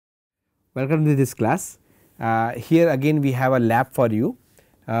Welcome to this class. Here again we have a lab for you.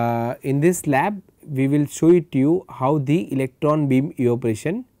 In this lab we will show it to you how the electron beam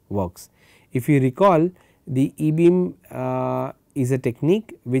evaporation works. If you recall, the e-beam is a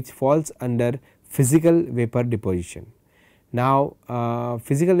technique which falls under physical vapor deposition. Now,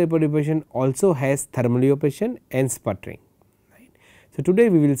 physical vapor deposition also has thermal evaporation and sputtering. Right. So, today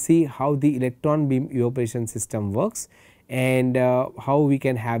we will see how the electron beam evaporation system works and how we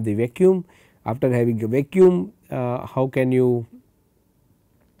can have the vacuum. After having a vacuum, how can you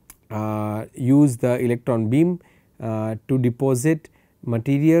use the electron beam to deposit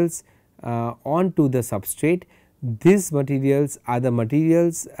materials onto the substrate. These materials are the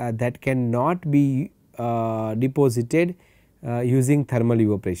materials that cannot be deposited using thermal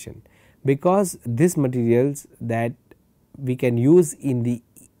evaporation, because these materials that we can use in the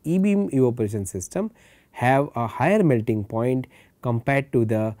e-beam evaporation system have a higher melting point compared to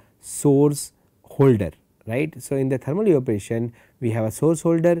the source holder, right. So, in the thermal evaporation we have a source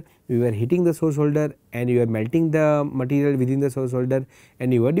holder, we were heating the source holder and you are melting the material within the source holder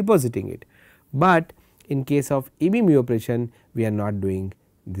and you are depositing it. But in case of e-beam evaporation we are not doing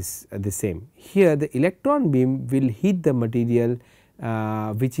this the same. Here the electron beam will heat the material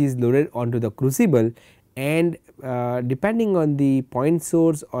which is loaded onto the crucible, and depending on the point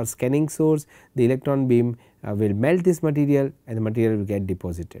source or scanning source, the electron beam will melt this material and the material will get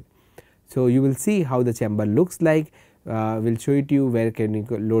deposited. So, you will see how the chamber looks like. We will show it to you where can you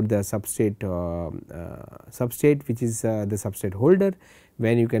load the substrate which is the substrate holder,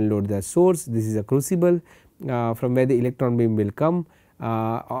 when you can load the source. This is a crucible from where the electron beam will come.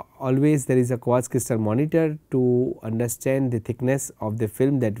 Always there is a quartz crystal monitor to understand the thickness of the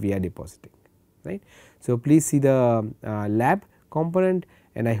film that we are depositing, right. So, please see the lab component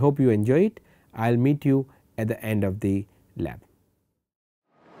and I hope you enjoy it. I will meet you at the end of the lab.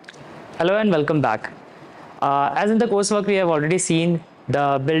 Hello and welcome back. As in the coursework, we have already seen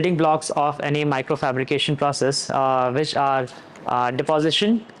the building blocks of any microfabrication process, which are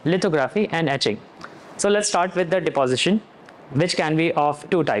deposition, lithography and etching. So, let us start with the deposition, which can be of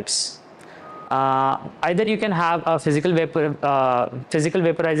two types. Either you can have a physical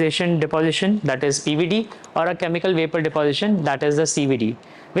vaporization deposition, that is PVD, or a chemical vapor deposition, that is the CVD.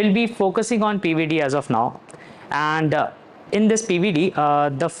 We will be focusing on PVD as of now, and in this PVD,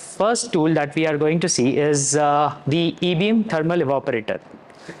 the first tool that we are going to see is the e-beam thermal evaporator.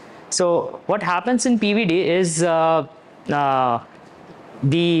 So, what happens in PVD is the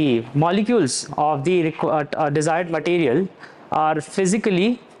molecules of the desired material are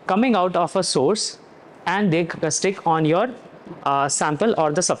physically coming out of a source and they stick on your sample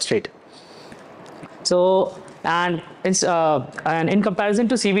or the substrate. So, and in comparison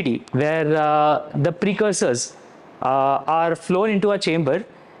to CVD, where the precursors are flown into a chamber,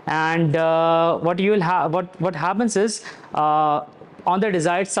 and what you will have, what happens is on the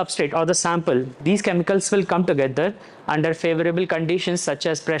desired substrate or the sample, these chemicals will come together under favorable conditions such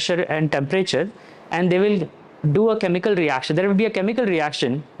as pressure and temperature, and they will do a chemical reaction. There will be a chemical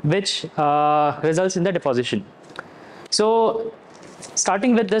reaction which results in the deposition. So,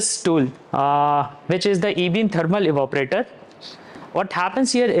 starting with this tool, which is the e-beam thermal evaporator, what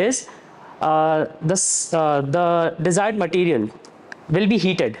happens here is the desired material will be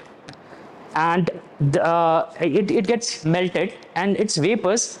heated, and it gets melted and its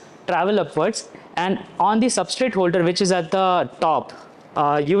vapors travel upwards, and on the substrate holder, which is at the top,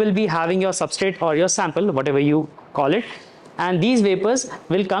 you will be having your substrate or your sample, whatever you call it, and these vapors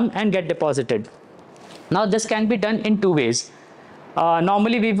will come and get deposited. Now, this can be done in two ways.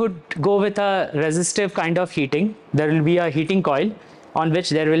 Normally we would go with a resistive kind of heating. There will be a heating coil on which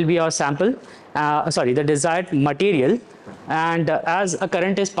there will be a sample, the desired material, and as a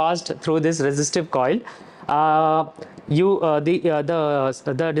current is passed through this resistive coil, the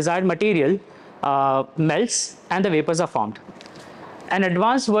desired material melts and the vapors are formed. An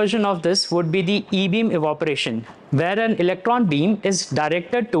advanced version of this would be the e-beam evaporation, where an electron beam is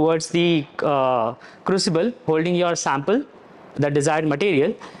directed towards the crucible holding your sample, the desired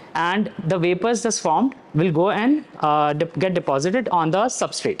material, and the vapors thus formed will go and get deposited on the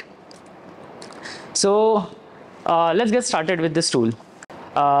substrate. So, let's get started with this tool.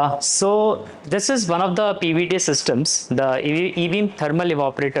 So, this is one of the PVD systems, the e-beam thermal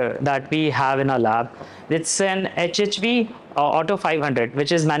evaporator that we have in our lab. It's an HHV Auto 500,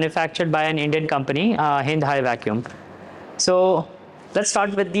 which is manufactured by an Indian company, Hind High Vacuum. So, let's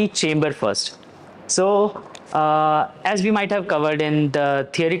start with the chamber first. So, as we might have covered in the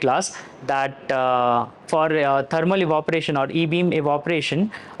theory class, that for thermal evaporation or e-beam evaporation,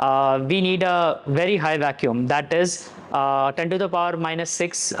 we need a very high vacuum, that is 10 to the power minus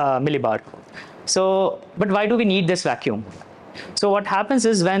 6 millibar. So, but why do we need this vacuum? So what happens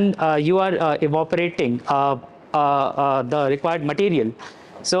is when you are evaporating the required material,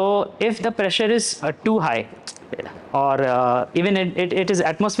 so if the pressure is too high, or even it is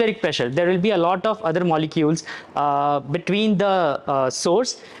atmospheric pressure, there will be a lot of other molecules between the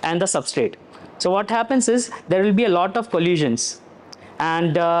source and the substrate. So what happens is there will be a lot of collisions,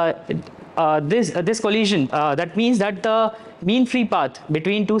 and this collision, that means that the mean free path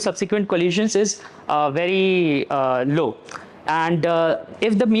between two subsequent collisions is very low. And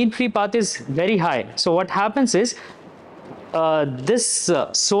if the mean free path is very high, so what happens is this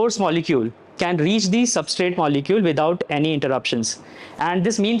source molecule can reach the substrate molecule without any interruptions. And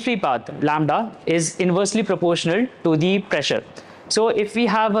this mean free path, lambda, is inversely proportional to the pressure. So if we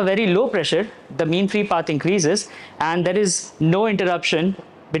have a very low pressure, the mean free path increases and there is no interruption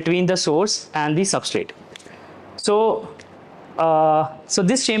between the source and the substrate. So so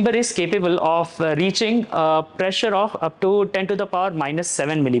this chamber is capable of reaching a pressure of up to 10 to the power minus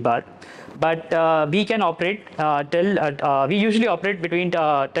 7 millibar. But we can operate we usually operate between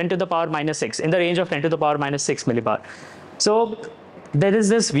 10 to the power minus 6, in the range of 10 to the power minus 6 millibar. So there is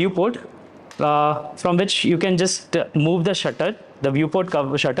this viewport from which you can just move the shutter, the viewport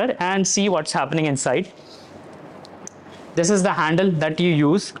cover shutter, and see what's happening inside. This is the handle that you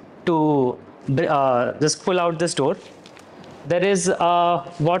use to just pull out this door. There is a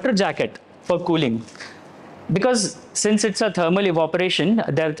water jacket for cooling, because since it's a thermal evaporation,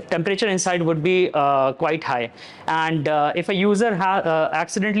 the temperature inside would be quite high, and if a user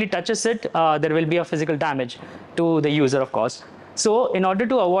accidentally touches it, there will be a physical damage to the user, of course. So in order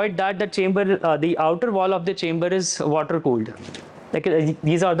to avoid that, the chamber, the outer wall of the chamber is water cooled. Like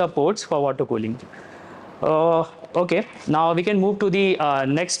these are the ports for water cooling. Okay, now we can move to the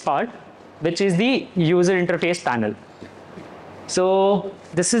next part, which is the user interface panel. So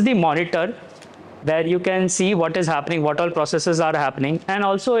this is the monitor where you can see what is happening, what all processes are happening, and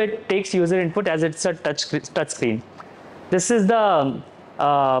also it takes user input as it's a touch screen. This is the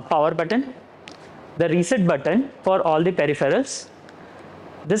power button, the reset button for all the peripherals.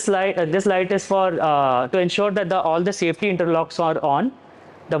 This light is for to ensure that all the safety interlocks are on,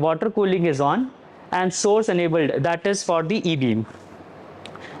 the water cooling is on, and source enabled, that is for the e-beam.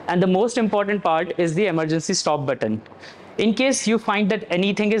 And the most important part is the emergency stop button. In case you find that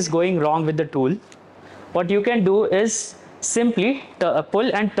anything is going wrong with the tool, what you can do is simply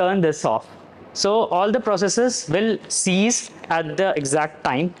pull and turn this off. So all the processes will cease at the exact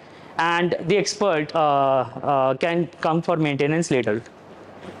time, and the expert can come for maintenance later.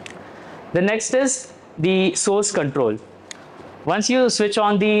 The next is the source control. Once you switch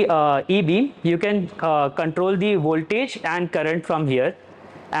on the e-beam, you can control the voltage and current from here.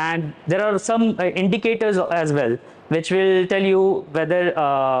 And there are some indicators as well, which will tell you whether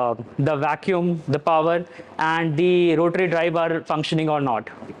the vacuum, the power, and the rotary drive are functioning or not.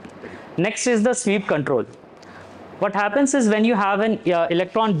 Next is the sweep control. What happens is when you have an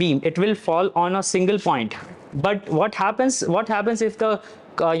electron beam, it will fall on a single point. But what happens if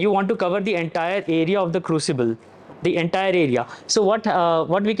you want to cover the entire area of the crucible, the entire area? So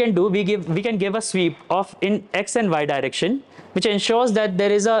what we can do, we can give a sweep of in X and Y direction, which ensures that there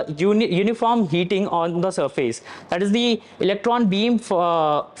is a uniform heating on the surface. That is, the electron beam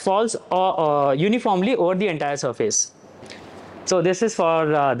falls uniformly over the entire surface. So this is for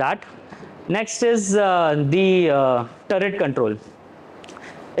that. Next is the turret control.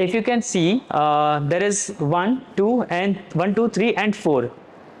 If you can see, there is 1, 2, 3, and 4,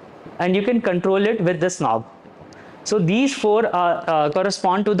 and you can control it with this knob. So these 4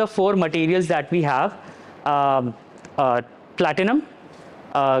 correspond to the 4 materials that we have: platinum,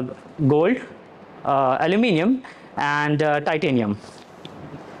 gold, aluminium, and titanium.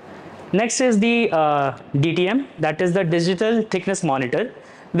 Next is the DTM, that is the digital thickness monitor,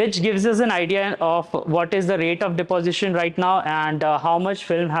 which gives us an idea of what is the rate of deposition right now and how much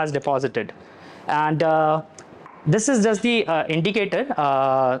film has deposited. And this is just the indicator,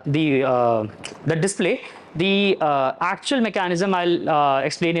 the display. The actual mechanism I'll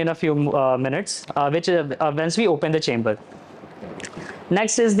explain in a few minutes, which once we open the chamber.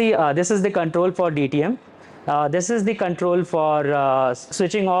 Next is this is the control for DTM. This is the control for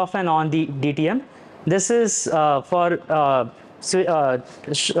switching off and on the DTM. This is for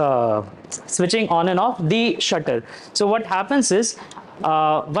switching on and off the shutter. So what happens is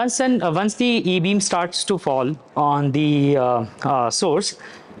once the e-beam starts to fall on the source,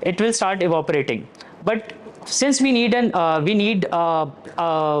 it will start evaporating. But since we need a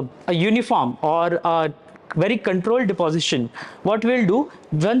uniform or a very controlled deposition. What we'll do,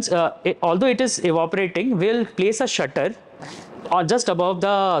 once although it is evaporating, we'll place a shutter or just above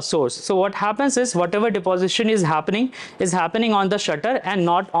the source. So what happens is whatever deposition is happening on the shutter and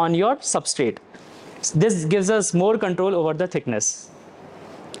not on your substrate. This gives us more control over the thickness.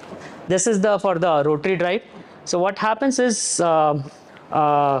 This is the for the rotary drive. So what happens is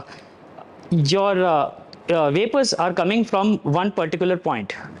your vapors are coming from one particular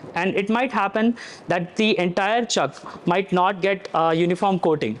point, and it might happen that the entire chuck might not get uniform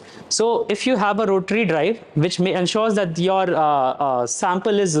coating. So if you have a rotary drive which ensures that your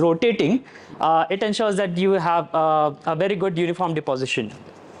sample is rotating, it ensures that you have a very good uniform deposition.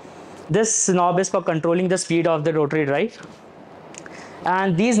 This knob is for controlling the speed of the rotary drive,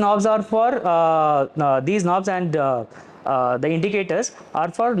 and these knobs are for these knobs and the indicators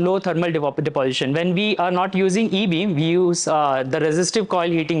are for low thermal deposition. When we are not using E-beam, we use the resistive coil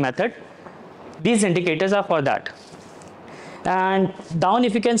heating method. These indicators are for that. And down,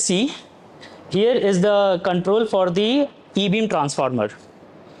 if you can see, here is the control for the E-beam transformer.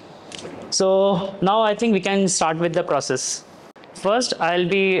 So now I think we can start with the process. First, I'll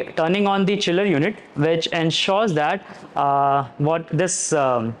be turning on the chiller unit, which ensures that this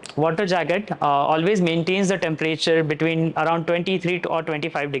water jacket always maintains the temperature between around 23 or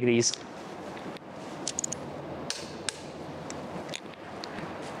 25 degrees.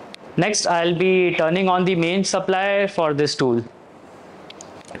 Next, I'll be turning on the main supply for this tool.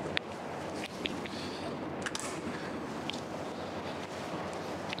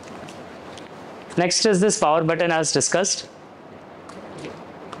 Next is this power button as discussed.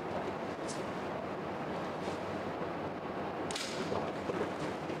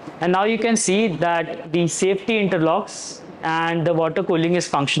 And now you can see that the safety interlocks and the water cooling is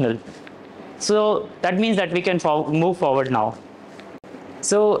functional. So that means that we can move forward now.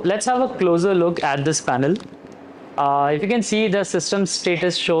 So let's have a closer look at this panel. If you can see, the system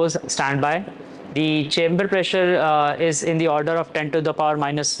status shows standby. The chamber pressure is in the order of 10 to the power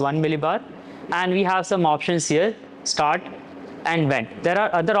minus 1 millibar. And we have some options here, start and vent. There are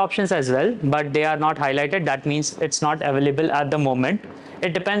other options as well, but they are not highlighted. That means it's not available at the moment.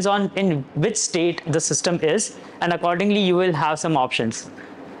 It depends on in which state the system is, and accordingly you will have some options.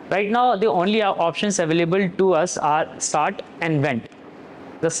 Right now, the only options available to us are start and vent.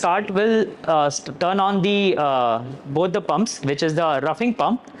 The start will turn on the both the pumps, which is the roughing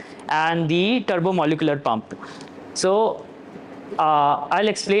pump and the turbomolecular pump. So I'll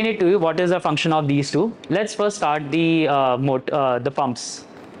explain it to you what is the function of these two. Let's first start the pumps.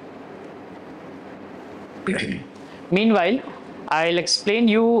 Meanwhile, I'll explain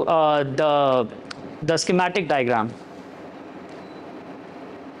you the schematic diagram.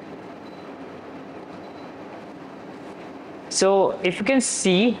 So if you can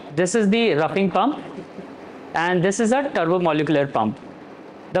see, this is the roughing pump and this is a turbomolecular pump.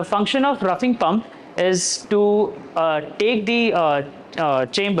 The function of roughing pump is to take the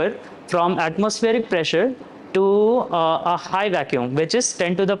chamber from atmospheric pressure to a high vacuum, which is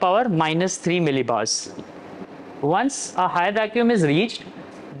 10 to the power minus 3 millibars. Once a high vacuum is reached,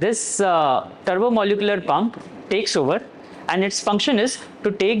 this turbomolecular pump takes over, and its function is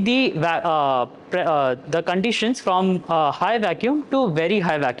to take the conditions from high vacuum to very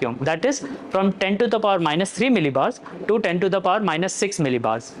high vacuum, that is from 10 to the power minus 3 millibars to 10 to the power minus 6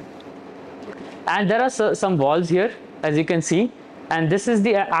 millibars. And there are some valves here, as you can see, and this is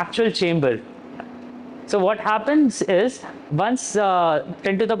the actual chamber. So what happens is, once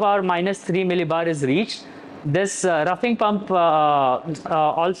 10 to the power minus 3 millibar is reached, this roughing pump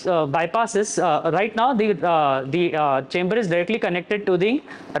also bypasses. Right now, the chamber is directly connected to the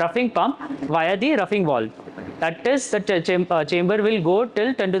roughing pump via the roughing valve. That is, the chamber will go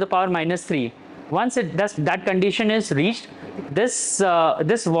till 10 to the power minus 3. Once that condition is reached, this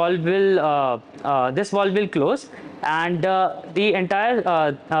valve will close, and the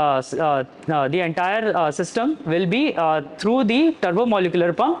entire system will be through the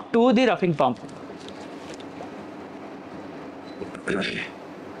turbomolecular pump to the roughing pump.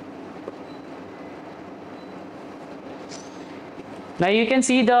 Now you can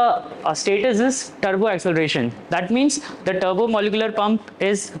see the status is turbo acceleration. That means the turbomolecular pump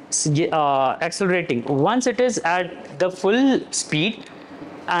is accelerating. Once it is at the full speed,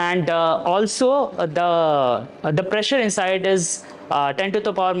 and also the pressure inside is 10 to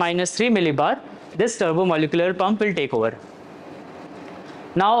the power minus 3 millibar, this turbomolecular pump will take over.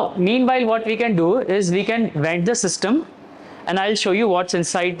 Now, meanwhile, what we can do is we can vent the system, and I'll show you what's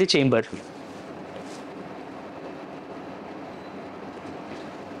inside the chamber.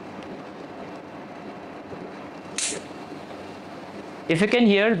 If you can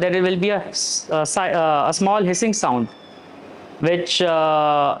hear, there will be a small hissing sound, which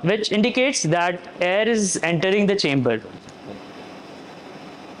indicates that air is entering the chamber.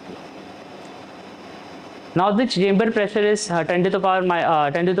 Now the chamber pressure is 10 to the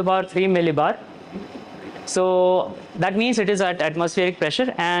power 10 to the power 3 millibar. So that means it is at atmospheric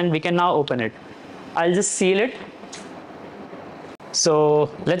pressure, and we can now open it. I'll just seal it. So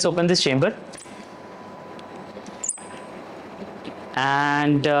let's open this chamber.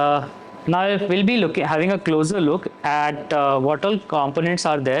 And now we'll be having a closer look at what all components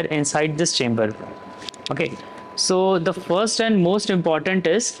are there inside this chamber. Okay, so the first and most important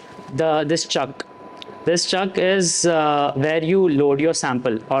is this chuck. This chuck is where you load your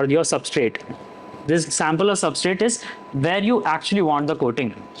sample or your substrate. This sample or substrate is where you actually want the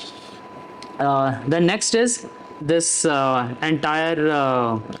coating. The next is this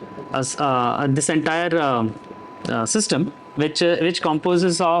entire system, which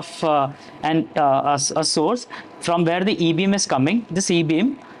composes of a source from where the e-beam is coming. This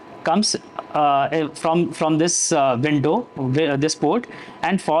e-beam comes from this window, this port,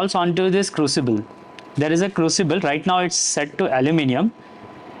 and falls onto this crucible. There is a crucible. Right now it's set to aluminium,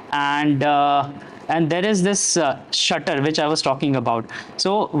 and there is this shutter which I was talking about.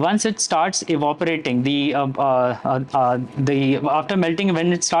 So once it starts evaporating, after melting,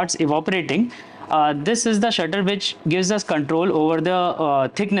 when it starts evaporating, this is the shutter which gives us control over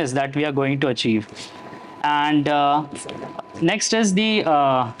the thickness that we are going to achieve. And next is the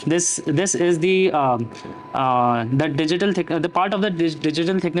this is the digital the part of the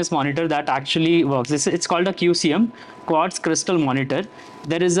digital thickness monitor that actually works. It's called a QCM, quartz crystal monitor.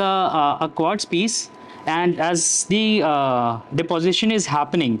 There is a quartz piece, and as the deposition is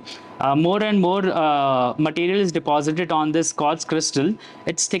happening, more and more material is deposited on this quartz crystal.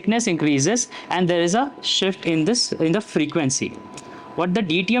 Its thickness increases, and there is a shift in the frequency. What the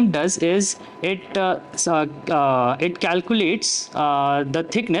DTM does is it calculates the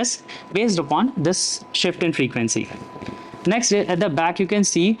thickness based upon this shift in frequency. Next, at the back you can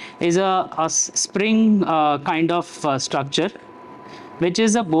see is a spring kind of structure, which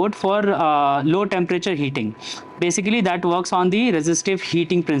is a board for low temperature heating. Basically that works on the resistive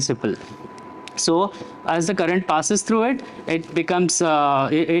heating principle. So as the current passes through it, it becomes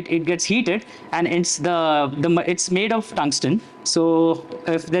it gets heated, and it's made of tungsten. So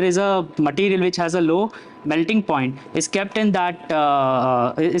if there is a material which has a low melting point is kept in that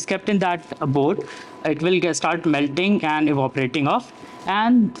board, it will start melting and evaporating off.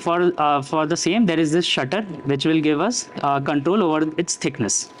 And for the same, there is this shutter which will give us control over its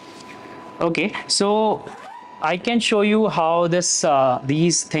thickness. Okay, so I can show you how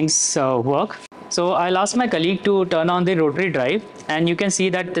these things work. So I'll ask my colleague to turn on the rotary drive, and you can see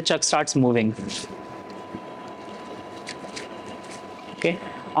that the chuck starts moving. Okay,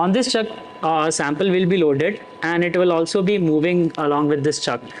 on this chuck, sample will be loaded, and it will also be moving along with this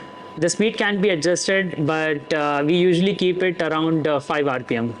chuck. The speed can be adjusted, but we usually keep it around 5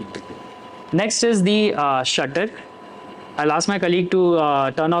 RPM. Next is the shutter. I'll ask my colleague to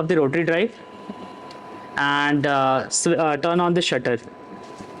turn off the rotary drive and turn on the shutter.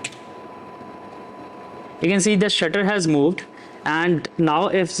 You can see the shutter has moved, and now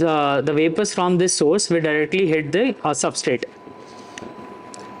if the vapors from this source will directly hit the substrate.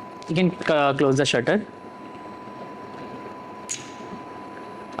 You can close the shutter.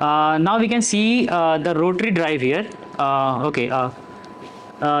 Now we can see the rotary drive here. Okay,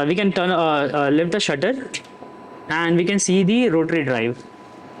 we can lift the shutter, and we can see the rotary drive.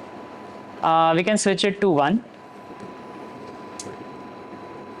 We can switch it to 1.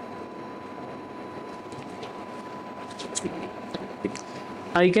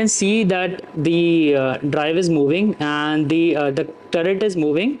 You can see that the drive is moving, and the turret is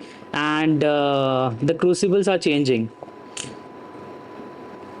moving, and the crucibles are changing.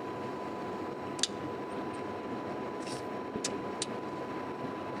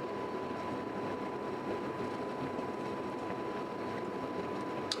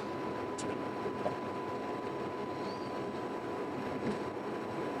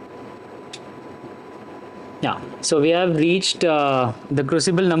 Yeah, so we have reached the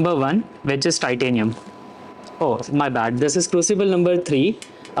crucible number 1, which is titanium. Oh, my bad. This is crucible number 3,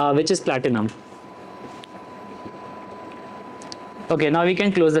 which is platinum. Okay, now we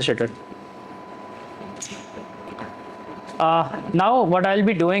can close the shutter. Now what I'll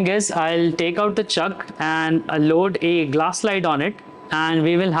be doing is I'll take out the chuck and load a glass slide on it, and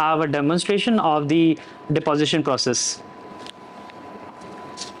we will have a demonstration of the deposition process.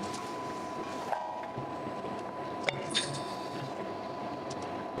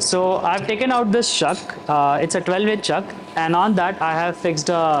 So I've taken out this chuck. It's a 12-inch chuck, and on that I have fixed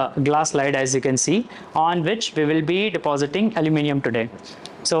a glass slide, as you can see, on which we will be depositing aluminium today.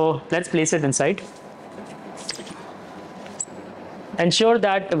 So let's place it inside. Ensure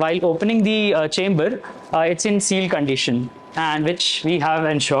that while opening the chamber, it's in seal condition, and which we have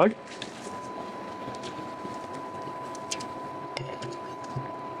ensured.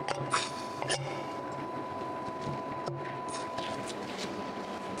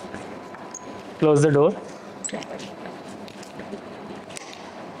 Close the door.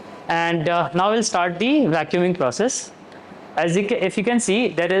 And now we'll start the vacuuming process. If you can see,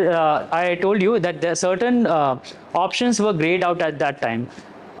 there is, I told you that there are certain options were grayed out at that time,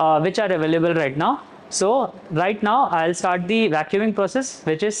 which are available right now. So right now I'll start the vacuuming process,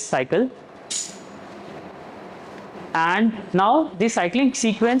 which is cycle. And now the cycling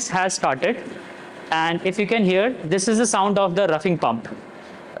sequence has started. And if you can hear, this is the sound of the roughing pump.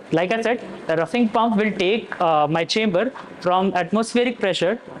 Like I said, the roughing pump will take my chamber from atmospheric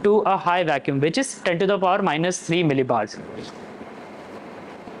pressure to a high vacuum, which is 10 to the power minus 3 millibars.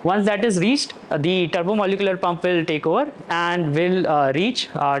 Once that is reached, the turbomolecular pump will take over and will reach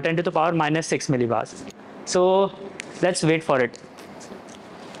 10 to the power minus 6 millibars. So let's wait for it.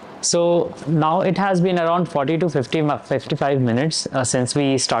 So now it has been around 40 to 55 minutes since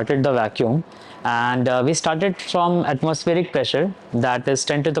we started the vacuum. And we started from atmospheric pressure, that is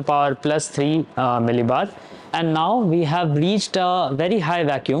 10 to the power plus 3 millibar, and now we have reached a very high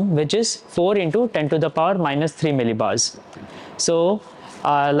vacuum, which is 4 into 10 to the power minus 3 millibars. So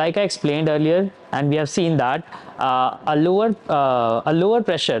like I explained earlier, and we have seen that a lower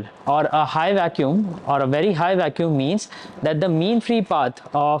pressure or a high vacuum or a very high vacuum means that the mean free path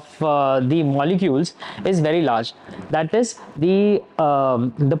of the molecules is very large. That is, the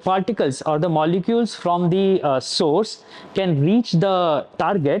particles or the molecules from the source can reach the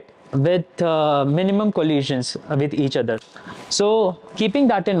target with minimum collisions with each other. So keeping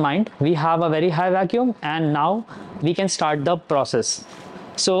that in mind, we have a very high vacuum, and now we can start the process.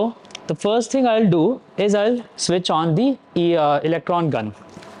 So the first thing I'll do is I'll switch on the electron gun.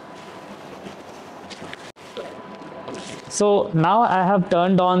 So now I have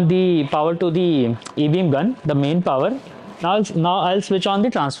turned on the power to the e-beam gun, the main power. Now I'll switch on the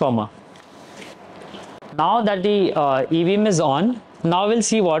transformer. Now that the e-beam is on, now we'll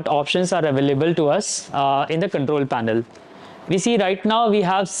see what options are available to us in the control panel. We see right now we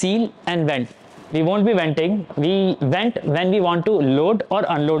have seal and vent. We won't be venting. We vent when we want to load or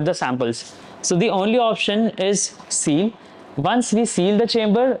unload the samples. So the only option is seal. Once we seal the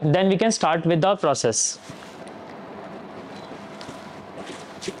chamber, then we can start with the process.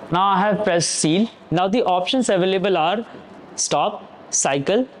 Now I have pressed seal. Now the options available are stop,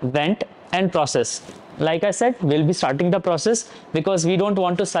 cycle, vent, and process. Like I said, we'll be starting the process because we don't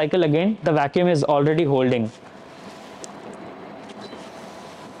want to cycle again. The vacuum is already holding.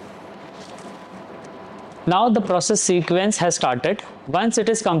 Now the process sequence has started. Once it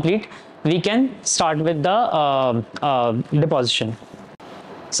is complete, we can start with the deposition.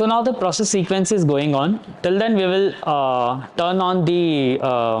 So now the process sequence is going on. Till then, we will turn on the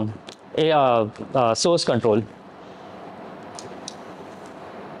source control.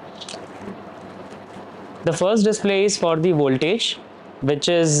 The first display is for the voltage, which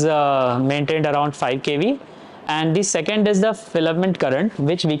is maintained around 5 kV, and the second is the filament current,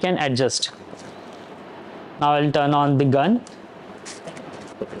 which we can adjust. Now I'll turn on the gun.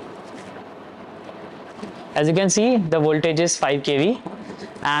 As you can see, the voltage is 5 kV,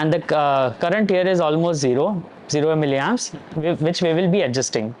 and the current here is almost 0 milliamps, which we will be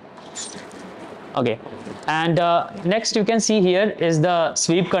adjusting. Okay, and next you can see here is the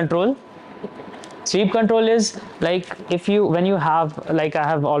sweep control. Sweep control is like when you have, like I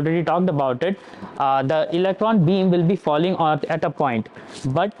have already talked about it, the electron beam will be falling at a point,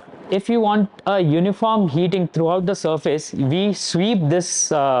 but if you want a uniform heating throughout the surface, we sweep this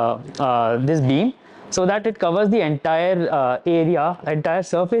this beam so that it covers the entire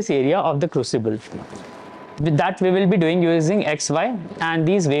surface area of the crucible. With that, we will be doing using XY and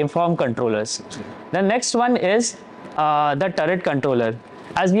these waveform controllers. The next one is the turret controller.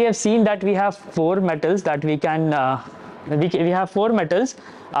 As we have seen that we have four metals that we can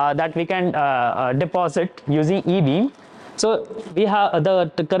deposit using E-beam. So we have the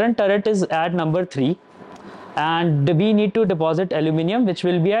current turret is at number 3, and we need to deposit aluminium, which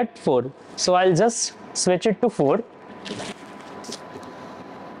will be at 4. So I'll just switch it to 4.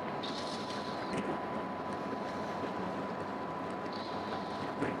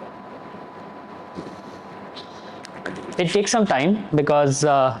 It takes some time because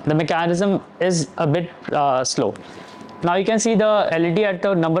the mechanism is a bit slow. Now you can see the LED at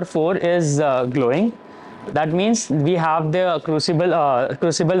the number 4 is glowing. That means we have the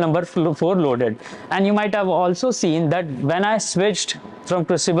crucible number 4 loaded. And you might have also seen that when I switched from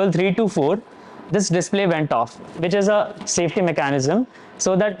crucible 3 to 4, this display went off, which is a safety mechanism,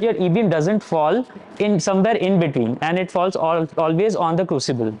 so that your e-beam doesn't fall in somewhere in between, and it falls always on the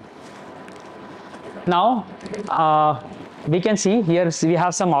crucible. Now we can see here we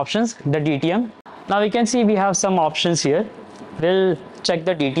have some options, the DTM. Now we can see we have some options here. We'll check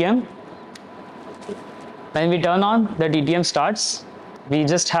the DTM. When we turn on, the DTM starts. We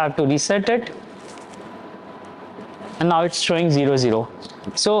just have to reset it, and now it's showing 0 0.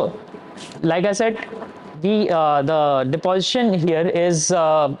 So like I said, the deposition here is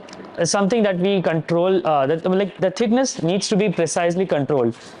something that we control. Like the thickness needs to be precisely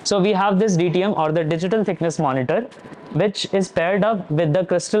controlled. So we have this DTM, or the digital thickness monitor, which is paired up with the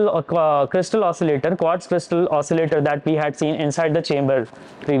crystal oscillator, quartz crystal oscillator that we had seen inside the chamber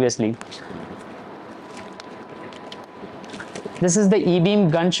previously. This is the e-beam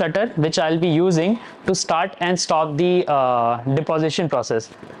gun shutter, which I'll be using to start and stop the deposition process.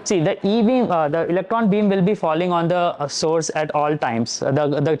 See, the e-beam, the electron beam will be falling on the source at all times,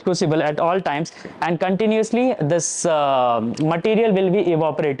 the crucible at all times, and continuously this material will be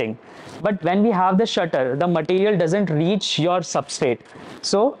evaporating. But when we have the shutter, the material doesn't reach your substrate.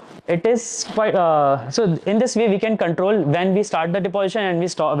 So it is quite, so in this way we can control when we start the deposition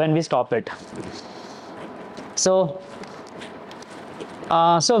and when we stop it. So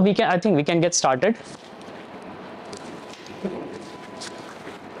I think we can get started.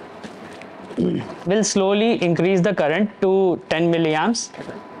 We'll slowly increase the current to 10 milliamps.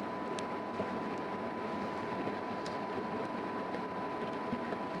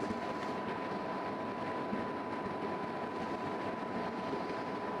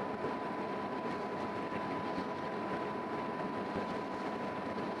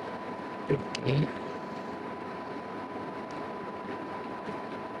 Okay.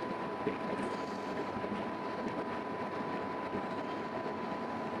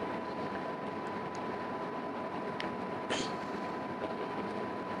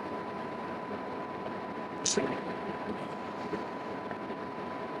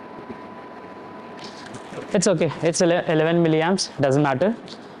 It's okay, it's 11 milliamps, doesn't matter.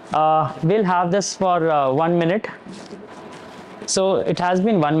 We'll have this for 1 minute. So it has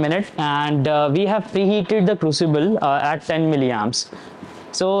been 1 minute, and we have preheated the crucible at 10 milliamps.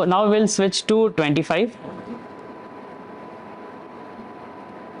 So now we'll switch to 25.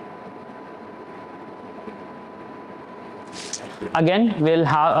 Again, we'll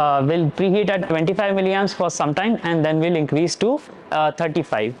preheat at 25 milliamps for some time, and then we'll increase to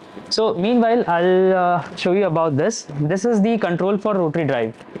 35. So meanwhile, I'll show you about this. This is the control for rotary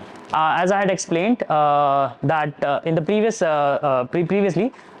drive. As I had explained that in the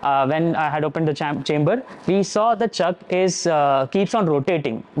previously when I had opened the chamber, we saw the chuck is keeps on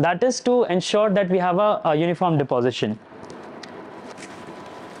rotating. That is to ensure that we have a uniform deposition.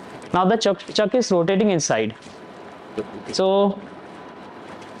 Now the chuck is rotating inside. So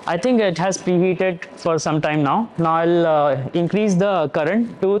I think it has preheated for some time now. Now I'll increase the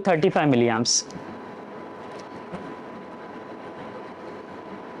current to 35 milliamps.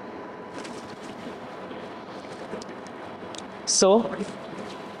 So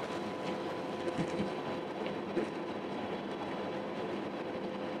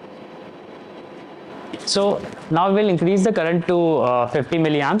now we'll increase the current to 50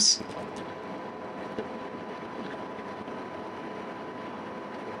 milliamps.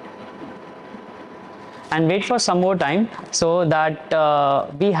 And wait for some more time, so that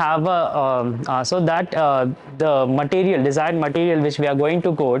we have the material, desired material which we are going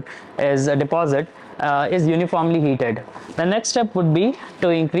to coat is a deposit, is uniformly heated. The next step would be to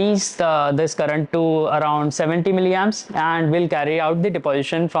increase this current to around 70 milliamps, and we'll carry out the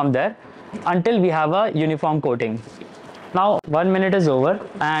deposition from there until we have a uniform coating. Now 1 minute is over,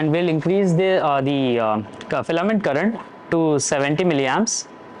 and we'll increase the filament current to 70 milliamps.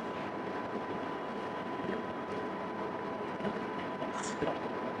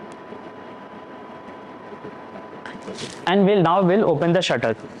 And we'll open the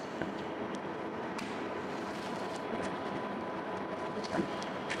shutter.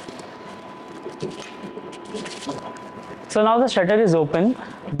 So now the shutter is open.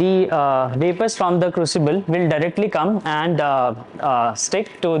 The vapors from the crucible will directly come and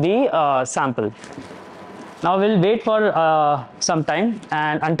stick to the sample. Now we'll wait for some time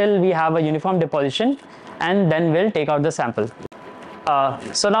and until we have a uniform deposition, and then we'll take out the sample.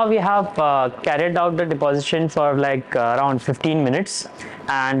 So now we have carried out the deposition for like around 15 minutes,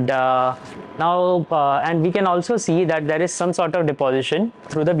 and now Now, and we can also see that there is some sort of deposition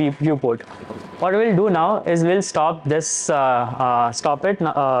through the viewport. What we'll do now is we'll stop this, stop it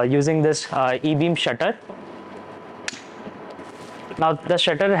using this E-beam shutter. Now the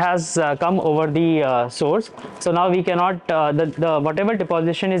shutter has come over the source, so now we cannot, the whatever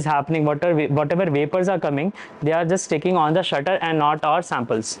deposition is happening, whatever vapors are coming, they are just sticking on the shutter and not our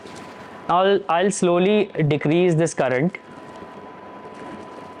samples. Now I'll slowly decrease this current.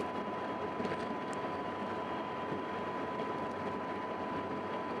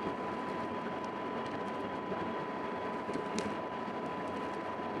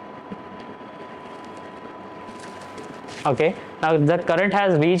 Okay, now the current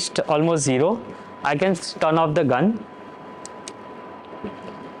has reached almost zero. I can turn off the gun.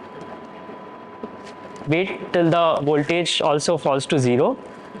 Wait till the voltage also falls to zero,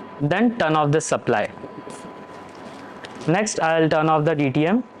 then turn off the supply. Next, I'll turn off the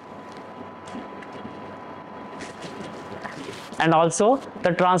DTM and also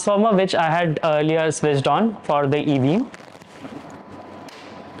the transformer which I had earlier switched on for the E-beam.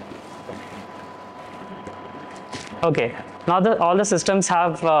 Okay, now all the systems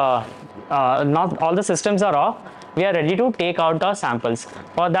have, not all the systems are off. We are ready to take out our samples.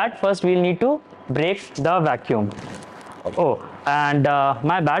 For that, first we'll need to break the vacuum. Oh, and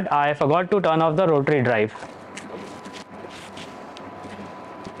my bad, I forgot to turn off the rotary drive.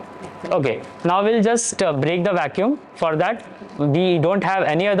 Okay, now we'll just break the vacuum. For that, we don't have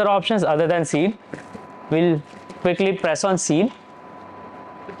any other options other than seal. We'll quickly press on seal.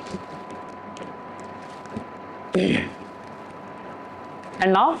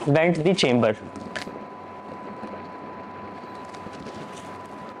 And now vent the chamber.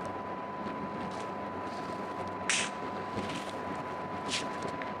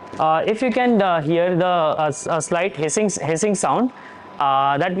 If you can hear the slight hissing sound,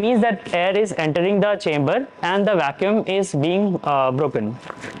 that means that air is entering the chamber and the vacuum is being broken.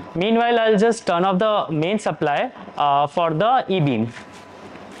 Meanwhile, I'll just turn off the main supply for the E-beam.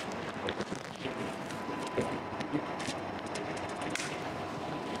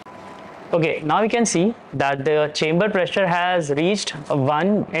 Okay, now we can see that the chamber pressure has reached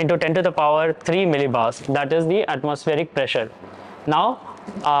 1 into 10 to the power 3 millibars. That is the atmospheric pressure. Now,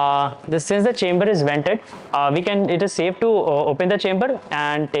 since the chamber is vented, it is safe to open the chamber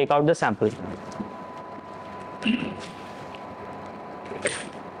and take out the sample.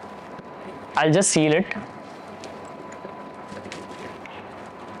 I'll just seal it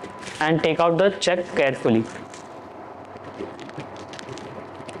and take out the chuck carefully.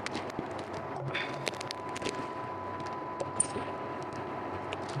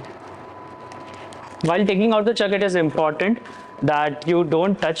 While taking out the chuck, it is important that you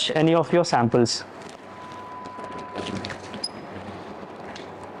don't touch any of your samples.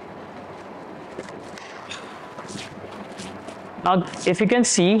 Now, if you can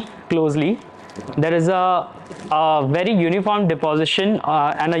see closely, there is a very uniform deposition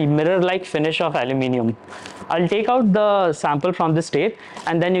and a mirror-like finish of aluminium. I'll take out the sample from this tape,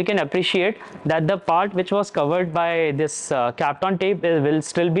 and then you can appreciate that the part which was covered by this Kapton tape will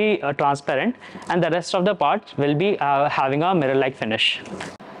still be transparent, and the rest of the part will be having a mirror-like finish.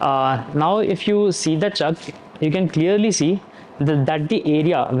 Now, if you see the chuck, you can clearly see that the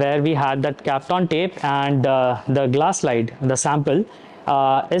area where we had that Kapton tape and the glass slide, the sample,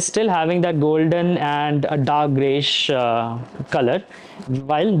 is still having that golden and a dark grayish color,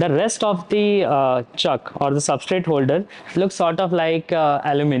 while the rest of the chuck or the substrate holder looks sort of like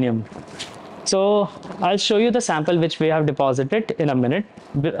aluminium. So I'll show you the sample which we have deposited in a minute.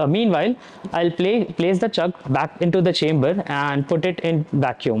 Meanwhile, I'll place the chuck back into the chamber and put it in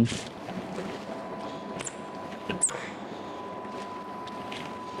vacuum.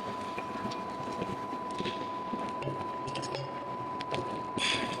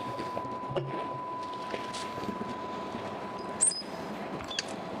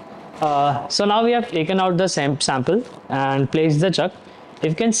 So now we have taken out the sample and placed the chuck.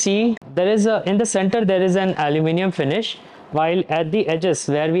 If you can see, there is in the center there is an aluminium finish, while at the edges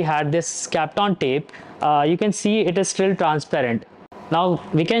where we had this Kapton tape, you can see it is still transparent. Now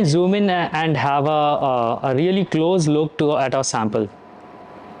we can zoom in and have a really close look at our sample.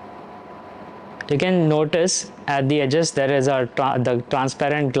 You can notice at the edges there is the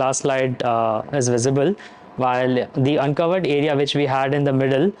transparent glass slide is visible, while the uncovered area which we had in the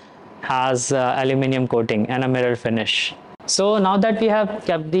middle has aluminium coating and a mirror finish. So now that we have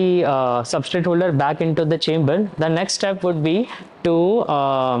kept the substrate holder back into the chamber, the next step would be to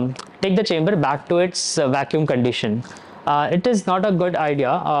take the chamber back to its vacuum condition. it is not a good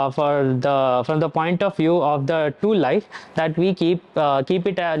idea from the point of view of the tool life that we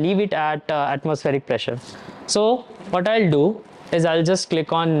leave it at atmospheric pressure. So what I'll do is I'll just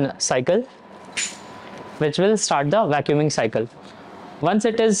click on cycle, which will start the vacuuming cycle. Once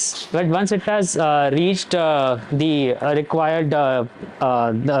it has reached the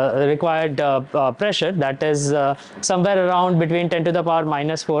required pressure, that is somewhere around between 10 to the power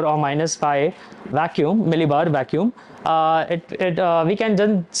 -4 or -5 millibar vacuum, we can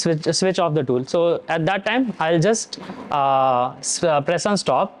then switch off the tool. So at that time I'll just press on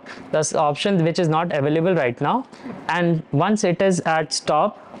stop, this option which is not available right now, and once it is at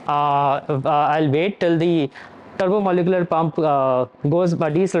stop, I'll wait till the turbomolecular pump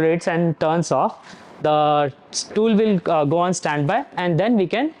decelerates and turns off. The tool will go on standby, and then we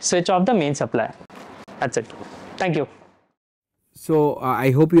can switch off the main supply. That's it. Thank you. So I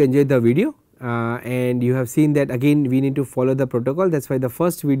hope you enjoyed the video, and you have seen that again we need to follow the protocol. That is why the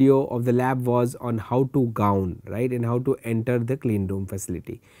first video of the lab was on how to gown, right, and how to enter the clean room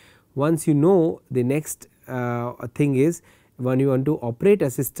facility. Once you know, the next thing is when you want to operate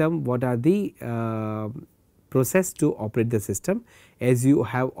a system, what are the process to operate the system. As you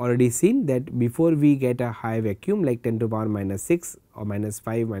have already seen that before we get a high vacuum like 10 to the power -6 or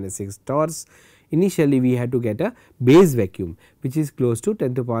 -5 -6 torrs, initially we had to get a base vacuum which is close to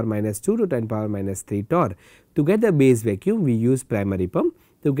 10 to the power -2 to 10 to the power -3 torr. To get the base vacuum we use primary pump,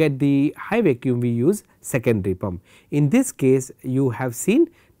 to get the high vacuum we use secondary pump. In this case you have seen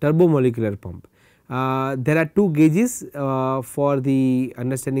turbomolecular pump. There are two gauges for the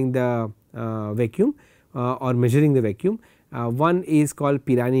understanding the vacuum or measuring the vacuum. One is called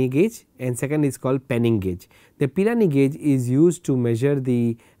Pirani gauge and second is called Penning gauge. The Pirani gauge is used to measure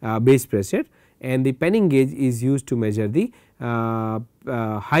the base pressure, and the Penning gauge is used to measure the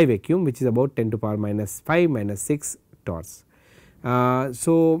high vacuum, which is about 10 to the power -5 -6 torrs.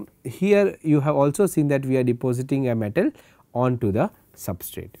 So here you have also seen that we are depositing a metal onto the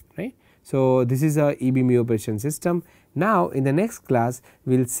substrate, right. So this is a e-beam evaporation system. Now in the next class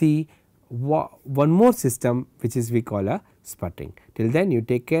we will see one more system which is we call a sputtering. Till then you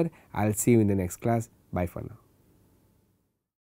take care, I will see you in the next class. Bye for now.